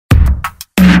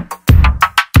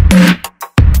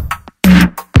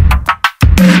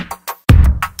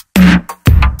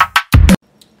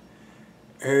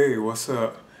what's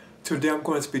up? Today I'm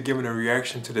going to be giving a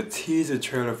reaction to the teaser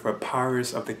trailer for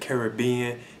Pirates of the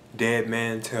Caribbean, Dead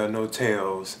Man Tell No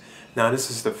Tales. Now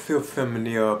this is the fifth film in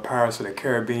the Pirates of the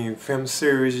Caribbean film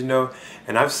series, and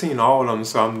I've seen all of them,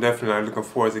 so I'm definitely looking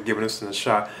forward to giving this one a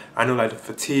shot. I know the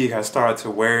fatigue has started to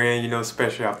wear in,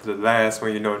 especially after the last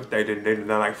one, they did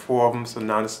like 4 of them, so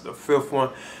now this is the 5th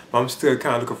one. But I'm still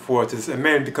kind of looking forward to this, and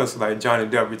mainly because of Johnny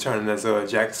Depp returning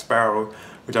as Jack Sparrow,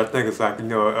 which I think is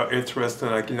interesting,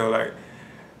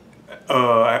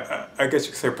 I guess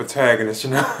you could say protagonist,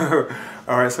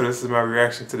 Alright, so this is my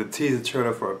reaction to the teaser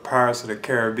trailer for Pirates of the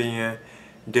Caribbean,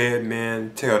 Dead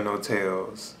Men Tell No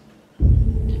Tales.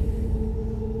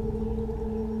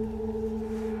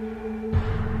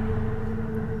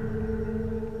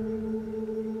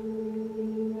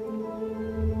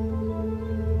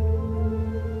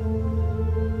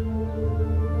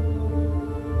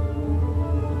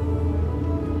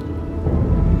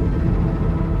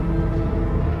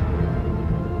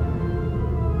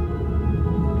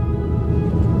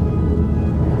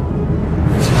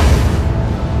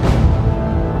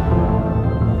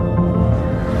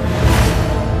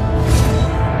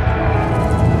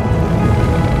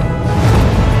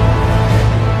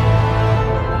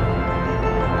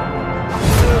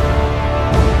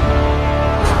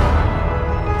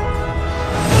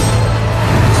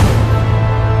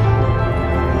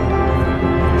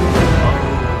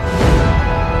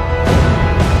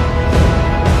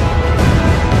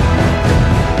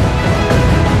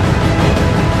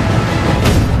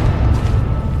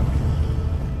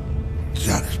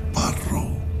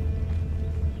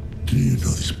 Do you know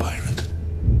this pirate?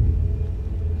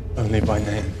 Only by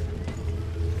name.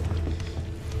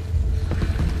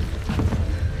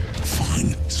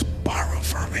 Find Sparrow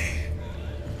for me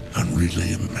and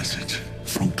relay a message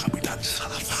from Capitan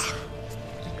Salazar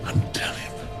and tell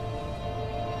him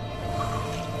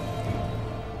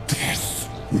death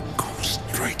will go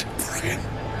straight for him.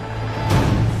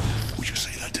 Would you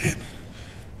say that to him,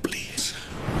 please?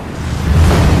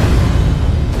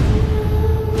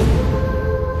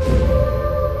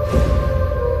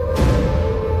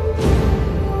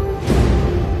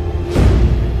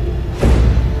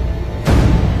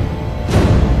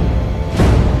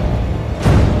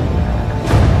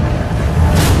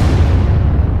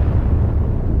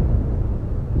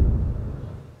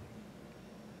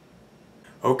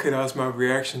 Okay, that was my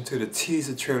reaction to the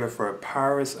teaser trailer for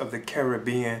Pirates of the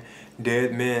Caribbean,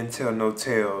 Dead Men Tell No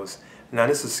Tales. Now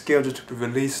this is scheduled to be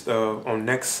released on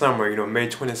next summer, May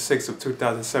 26th of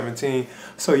 2017.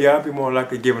 So yeah, I'll be more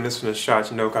likely giving this one a shot,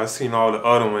 because I've seen all the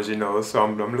other ones, so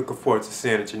I'm looking forward to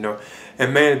seeing it,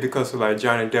 And mainly because of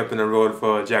Johnny Depp in the role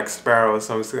of Jack Sparrow,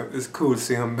 so it's cool to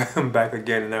see him back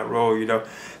again in that role,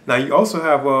 Now you also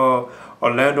have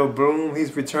Orlando Bloom,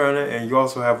 he's returning, and you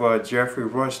also have Geoffrey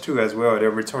Rush too as well. They're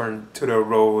returning to their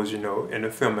roles, in the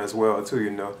film as well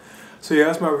too, So yeah,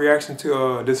 that's my reaction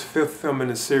to this 5th film in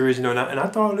the series, and I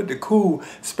thought it looked cool,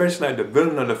 especially the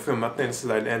villain of the film. I think this is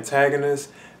the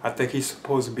antagonist. I think he's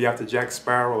supposed to be after Jack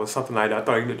Sparrow or something like that. I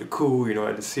thought he looked cool, the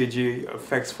CG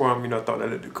effects for him, I thought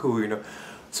that looked cool,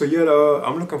 So yeah,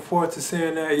 I'm looking forward to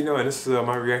seeing that, and this is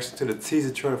my reaction to the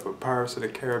teaser trailer for Pirates of the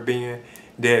Caribbean,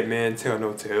 Dead Men Tell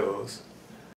No Tales.